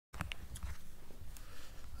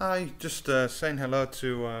Hi, just saying hello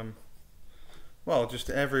to, just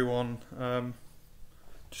to everyone.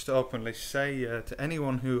 Just to openly say to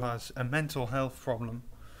anyone who has a mental health problem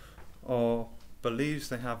or believes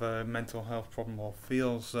they have a mental health problem or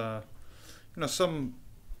feels, some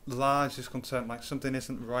large discontent, like something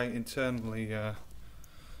isn't right internally.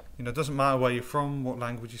 It doesn't matter where you're from, what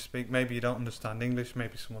language you speak. Maybe you don't understand English.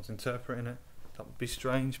 Maybe someone's interpreting it. That would be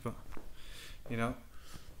strange, but you know,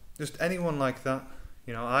 just anyone like that.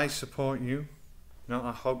 I support you.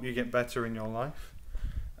 I hope you get better in your life.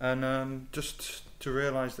 And just to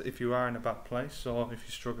realise that if you are in a bad place or if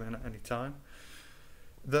you're struggling at any time,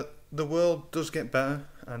 that the world does get better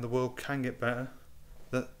and the world can get better.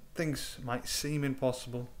 That things might seem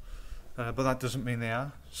impossible, but that doesn't mean they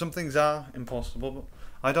are. Some things are impossible, but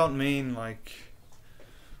I don't mean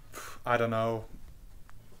I don't know,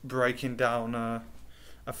 breaking down a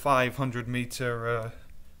 500 metre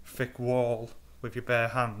thick wall with your bare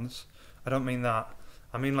hands. I don't mean that.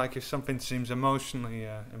 I mean if something seems emotionally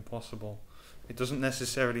impossible, it doesn't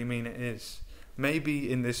necessarily mean it is.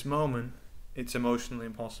 Maybe in this moment it's emotionally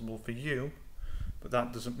impossible for you, but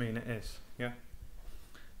that doesn't mean it is. Yeah.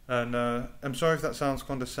 And I'm sorry if that sounds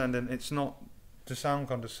condescending. It's not to sound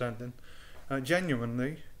condescending.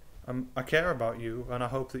 Genuinely, I care about you and I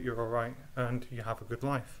hope that you're alright and you have a good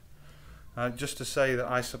life. Just to say that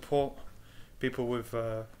I support people with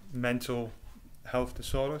mental health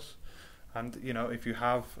disorders, and if you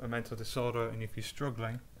have a mental disorder and if you're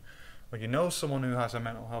struggling, or you know someone who has a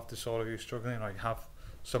mental health disorder who's struggling, or you have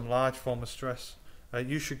some large form of stress,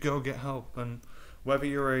 you should go get help. And whether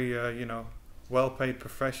you're a well-paid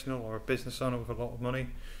professional or a business owner with a lot of money,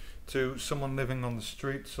 to someone living on the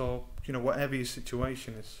streets, or whatever your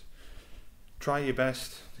situation is, try your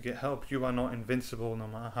best to get help. You are not invincible, no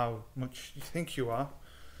matter how much you think you are.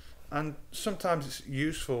 And sometimes it's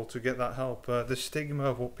useful to get that help. The stigma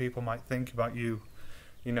of what people might think about you,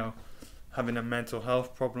 having a mental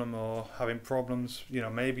health problem or having problems,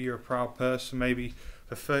 maybe you're a proud person, maybe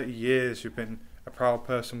for 30 years you've been a proud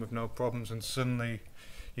person with no problems, and suddenly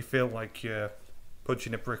you feel like you're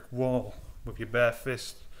punching a brick wall with your bare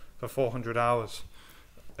fist for 400 hours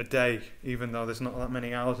a day, even though there's not that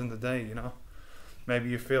many hours in the day, Maybe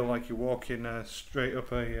you feel like you're walking straight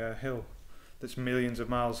up a hill that's millions of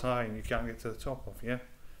miles high and you can't get to the top of, yeah?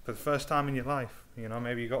 For the first time in your life,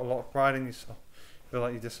 maybe you got a lot of pride in yourself. You feel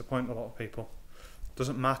like you disappoint a lot of people.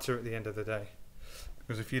 Doesn't matter at the end of the day.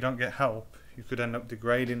 Because if you don't get help, you could end up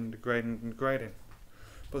degrading.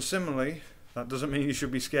 But similarly, that doesn't mean you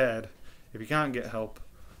should be scared if you can't get help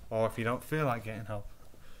or if you don't feel like getting help.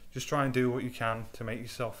 Just try and do what you can to make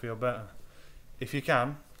yourself feel better. If you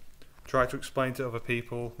can, try to explain to other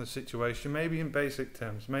people the situation, maybe in basic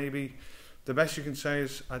terms. Maybe the best you can say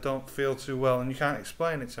is, I don't feel too well, and you can't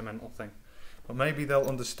explain it's a mental thing. But maybe they'll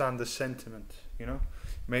understand the sentiment,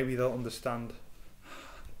 Maybe they'll understand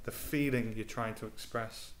the feeling you're trying to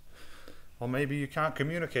express. Or maybe you can't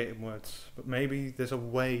communicate in words, but maybe there's a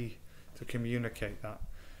way to communicate that,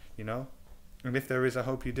 And if there is, I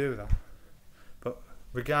hope you do that. But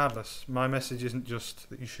regardless, my message isn't just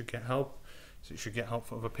that you should get help, it's that you should get help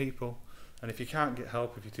for other people. And if you can't get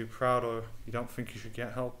help, if you're too proud or you don't think you should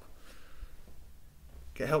get help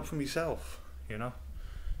from yourself, realise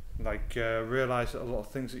that a lot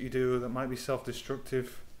of things that you do that might be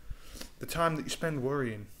self-destructive, the time that you spend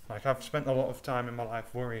worrying, I've spent a lot of time in my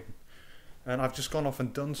life worrying, and I've just gone off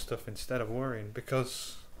and done stuff instead of worrying,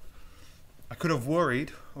 because I could have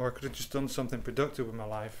worried, or I could have just done something productive with my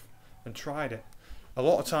life and tried it. A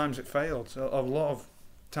lot of times it failed. A lot of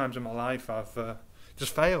times in my life I've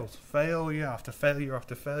just failed. Failure after failure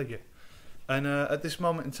after failure. And at this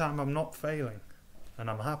moment in time I'm not failing. And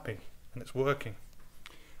I'm happy. And it's working.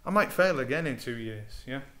 I might fail again in 2 years,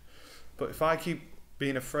 yeah? But if I keep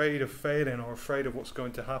being afraid of failing or afraid of what's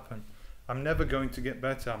going to happen, I'm never going to get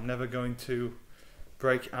better. I'm never going to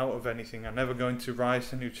break out of anything. I'm never going to rise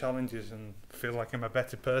to new challenges and feel like I'm a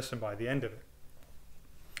better person by the end of it.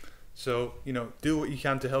 So, do what you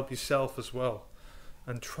can to help yourself as well.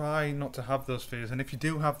 And try not to have those fears. And if you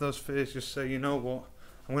do have those fears, just say, you know what,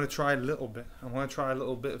 I'm going to try a little bit. I'm going to try a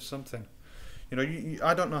little bit of something.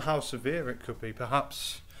 I don't know how severe it could be.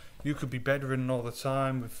 Perhaps you could be bedridden all the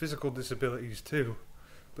time with physical disabilities too.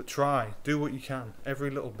 But try. Do what you can. Every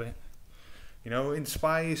little bit.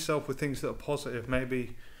 Inspire yourself with things that are positive.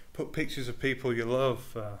 Maybe put pictures of people you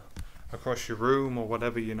love across your room or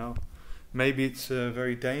whatever, Maybe it's a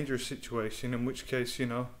very dangerous situation, in which case,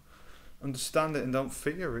 understand it and don't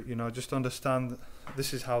fear it, Just understand that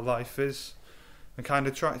this is how life is and kind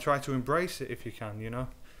of try to embrace it if you can,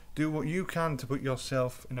 Do what you can to put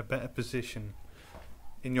yourself in a better position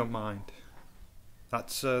in your mind.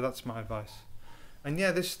 That's my advice. And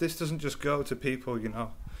yeah, this doesn't just go to people,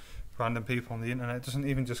 random people on the internet. It doesn't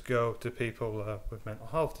even just go to people with mental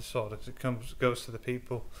health disorders. It goes to the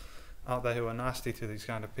people out there who are nasty to these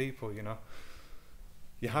kind of people.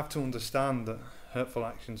 You have to understand that hurtful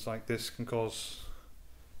actions like this can cause,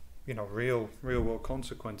 real world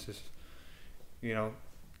consequences.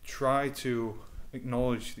 Try to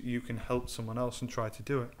acknowledge that you can help someone else and try to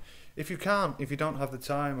do it. If you can't, if you don't have the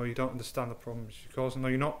time, or you don't understand the problems you're causing, or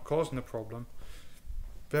you're not causing the problem,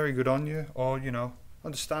 very good on you, or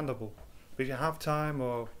understandable. But if you have time,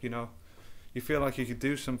 or you feel like you could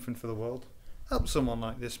do something for the world, help someone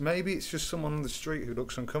like this. Maybe it's just someone on the street who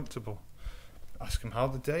looks uncomfortable. Ask them how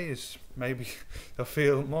the day is. Maybe they'll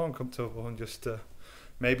feel more uncomfortable, and just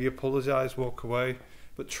maybe apologise, walk away.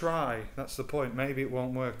 But try. That's the point. Maybe it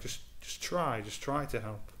won't work. Just try. Just try to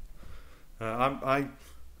help.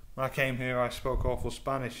 When I came here, I spoke awful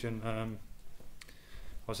Spanish, and I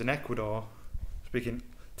was in Ecuador, speaking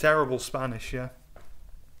terrible Spanish. Yeah.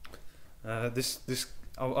 I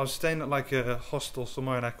was staying at like a hostel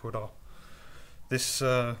somewhere in Ecuador.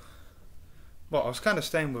 I was kind of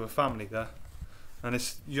staying with a family there, and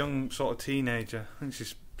this young sort of teenager, I think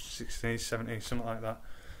she's 16, 17, something like that.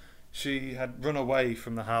 She had run away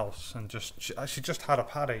from the house, and she just had a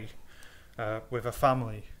party with her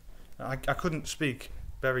family. I couldn't speak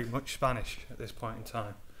very much Spanish at this point in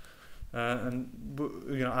time, and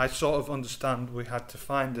I sort of understand we had to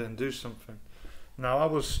find her and do something. Now I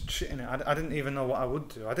was shitting it. I didn't even know what I would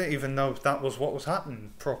do. I didn't even know if that was what was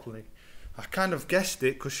happening properly. I kind of guessed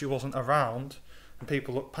it because she wasn't around, and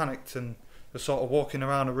people looked panicked and were sort of walking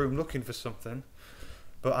around a room looking for something.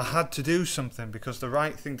 But I had to do something, because the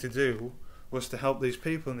right thing to do was to help these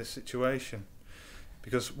people in this situation.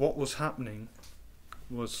 Because what was happening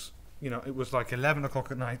was, it was like 11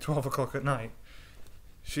 o'clock at night, 12 o'clock at night.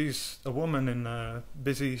 She's a woman in a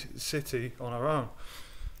busy city on her own.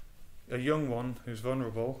 A young one who's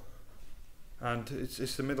vulnerable. And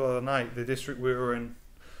it's the middle of the night. The district we were in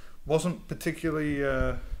wasn't particularly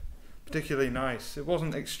nice. It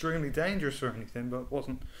wasn't extremely dangerous or anything, but it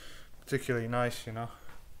wasn't particularly nice,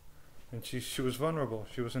 And she was vulnerable.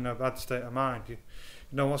 She was in a bad state of mind. You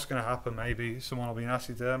know what's going to happen. Maybe someone will be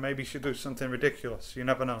nasty to her. Maybe she'll do something ridiculous. You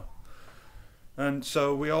never know. And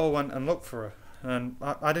so we all went and looked for her. And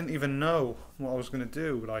I didn't even know what I was going to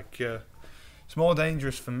do. It's more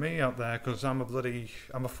dangerous for me out there because I'm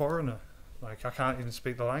a foreigner. I can't even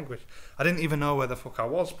speak the language. I didn't even know where the fuck I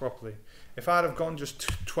was properly. If I'd have gone just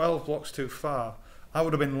 12 blocks too far, I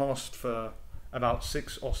would have been lost for about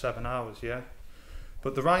 6 or 7 hours, yeah?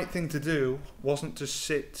 But the right thing to do wasn't to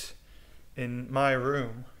sit in my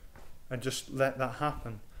room and just let that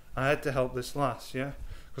happen. I had to help this lass, yeah?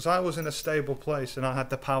 Because I was in a stable place and I had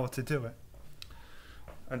the power to do it.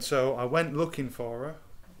 And so I went looking for her.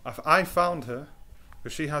 I found her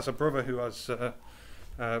because she has a brother who has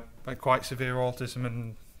quite severe autism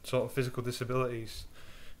and sort of physical disabilities.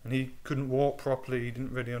 And he couldn't walk properly, he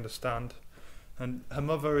didn't really understand. And her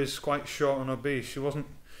mother is quite short and obese. She wasn't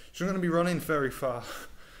going to be running very far,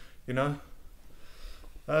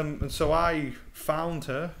 And so I found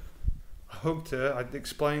her, I hugged her, I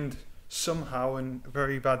explained somehow in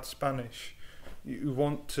very bad Spanish, you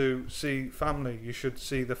want to see family, you should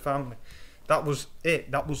see the family. That was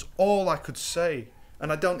it. That was all I could say.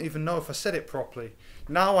 And I don't even know if I said it properly.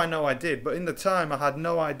 Now I know I did, but in the time I had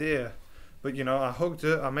no idea. But I hugged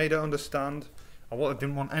her, I made her understand. I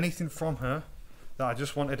didn't want anything from her. That I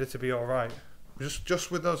just wanted her to be alright.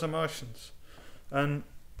 Just with those emotions. And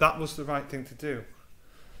that was the right thing to do.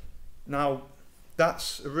 Now,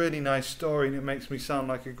 that's a really nice story and it makes me sound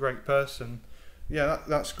like a great person. Yeah,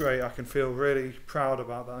 that's great. I can feel really proud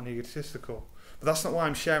about that and egotistical. But that's not why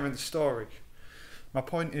I'm sharing the story. My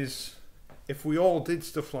point is, if we all did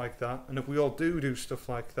stuff like that, and if we all do stuff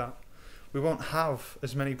like that, we won't have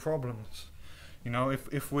as many problems.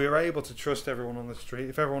 If we're able to trust everyone on the street,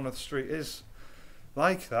 if everyone on the street is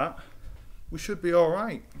like that, we should be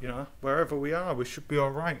alright, wherever we are, we should be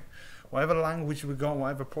alright. Whatever language we got,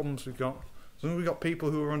 whatever problems we got, as long as we got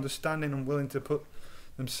people who are understanding and willing to put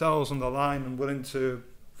themselves on the line and willing to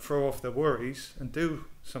throw off their worries and do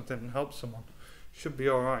something and help someone, should be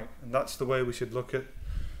alright. And that's the way we should look at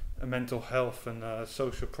mental health and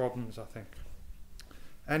social problems, I think.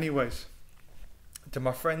 Anyways, to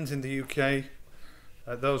my friends in the UK,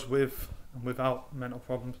 those with and without mental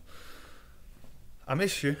problems, I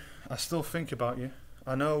miss you. I still think about you.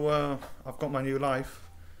 I know I've got my new life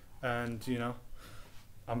and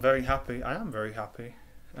I'm very happy. I am very happy,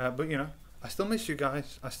 but I still miss you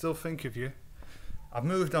guys. I still think of you. I've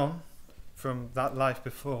moved on from that life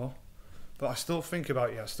before, but I still think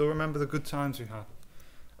about you. I still remember the good times we had.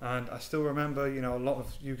 And I still remember, you know, a lot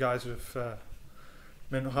of you guys with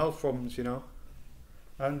mental health problems, you know.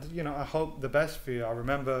 And, you know, I hope the best for you. I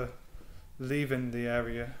remember leaving the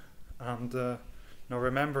area and, you know,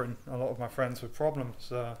 remembering a lot of my friends with problems.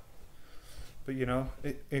 But, you know,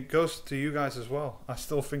 it goes to you guys as well. I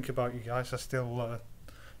still think about you guys. I still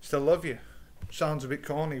love you. Sounds a bit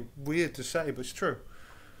corny, weird to say, but it's true.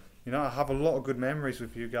 You know, I have a lot of good memories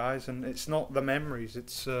with you guys, and it's not the memories,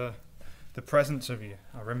 it's the presence of you.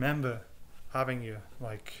 I remember having you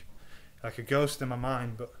like a ghost in my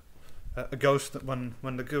mind, but a ghost that when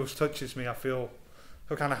the ghost touches me, I feel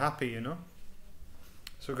kind of happy, you know.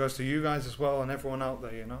 So it goes to you guys as well and everyone out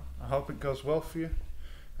there, you know. I hope it goes well for you.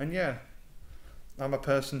 And yeah, I'm a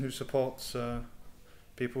person who supports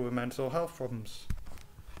people with mental health problems.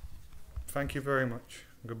 Thank you very much.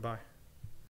 Goodbye.